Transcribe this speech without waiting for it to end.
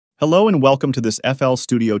Hello and welcome to this FL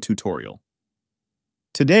Studio tutorial.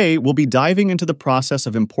 Today, we'll be diving into the process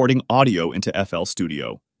of importing audio into FL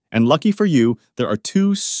Studio. And lucky for you, there are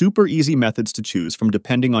two super easy methods to choose from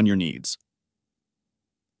depending on your needs.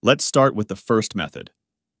 Let's start with the first method,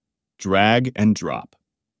 drag and drop.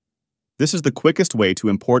 This is the quickest way to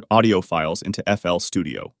import audio files into FL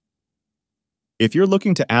Studio. If you're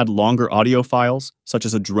looking to add longer audio files, such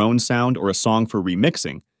as a drone sound or a song for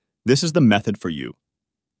remixing, this is the method for you.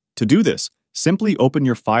 To do this, simply open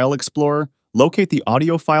your File Explorer, locate the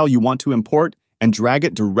audio file you want to import, and drag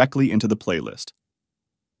it directly into the playlist.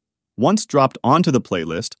 Once dropped onto the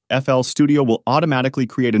playlist, FL Studio will automatically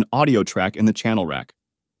create an audio track in the channel rack.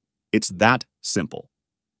 It's that simple.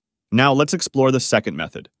 Now let's explore the second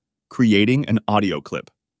method, creating an audio clip.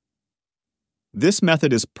 This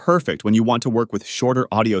method is perfect when you want to work with shorter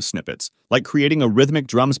audio snippets, like creating a rhythmic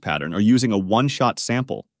drums pattern or using a one-shot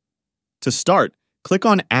sample. To start, click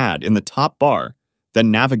on Add in the top bar,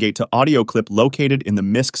 then navigate to Audio Clip located in the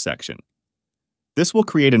MISC section. This will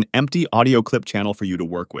create an empty audio clip channel for you to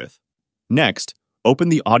work with. Next, open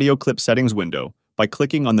the Audio Clip Settings window by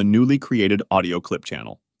clicking on the newly created audio clip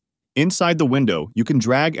channel. Inside the window, you can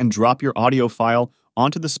drag and drop your audio file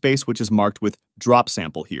onto the space which is marked with Drop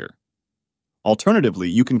Sample here. Alternatively,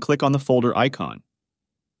 you can click on the folder icon.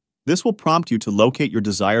 This will prompt you to locate your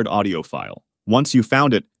desired audio file. Once you've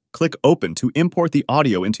found it, click Open to import the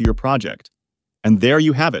audio into your project. And there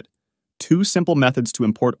you have it, two simple methods to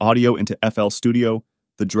import audio into FL Studio,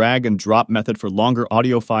 the drag and drop method for longer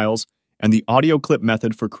audio files, and the audio clip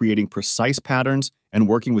method for creating precise patterns and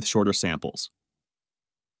working with shorter samples.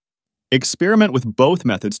 Experiment with both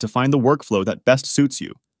methods to find the workflow that best suits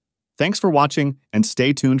you. Thanks for watching, and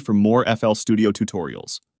stay tuned for more FL Studio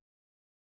tutorials.